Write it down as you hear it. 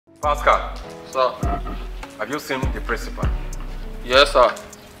Pascal. Sir. Have you seen the principal? Yes, sir.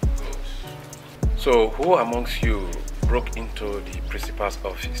 So, who amongst you broke into the principal's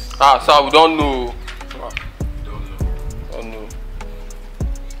office? Sir, we don't know. Don't know.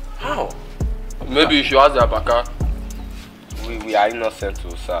 How? Maybe you should ask the Abaka. We are innocent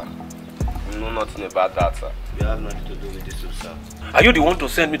too, sir. We know nothing about that, sir. We have nothing to do with this, sir. Are you the one to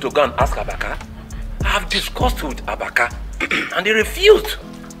send me to go and ask Abaka? I have discussed with Abaka and they refused.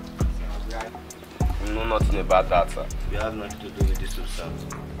 We know nothing about that, sir. We have nothing to do with this,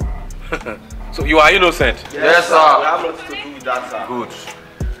 sir. So you are innocent? Yes, sir. We have nothing to do with that, sir.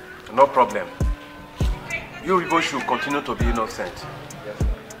 Good. No problem. You people should continue to be innocent. Yes, sir.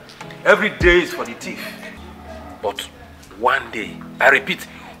 Every day is for the thief. But one day, I repeat,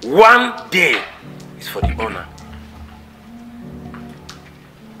 one day is for the owner.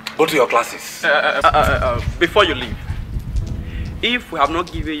 Go to your classes. Before you leave, if we have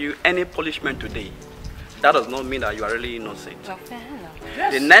not given you any punishment today, that does not mean that you are really innocent. Well, fair enough.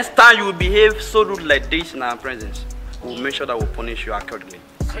 Yes. The next time you behave so rude like this in our presence, we'll make sure that we'll punish you accordingly.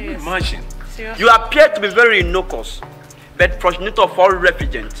 Can you imagine? Seriously? You appear to be very innocuous, but progenitor of all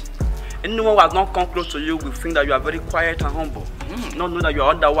refugees. Anyone who has not come close to you will think that you are very quiet and humble. Not know that you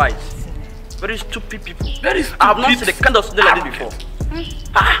are otherwise. Very stupid people. Very stupid. I have not seen the kind of student like this before.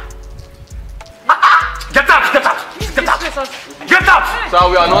 Get out! Get out! Get out! Get out! Sir,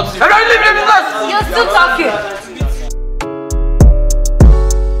 we are not. You're still talking.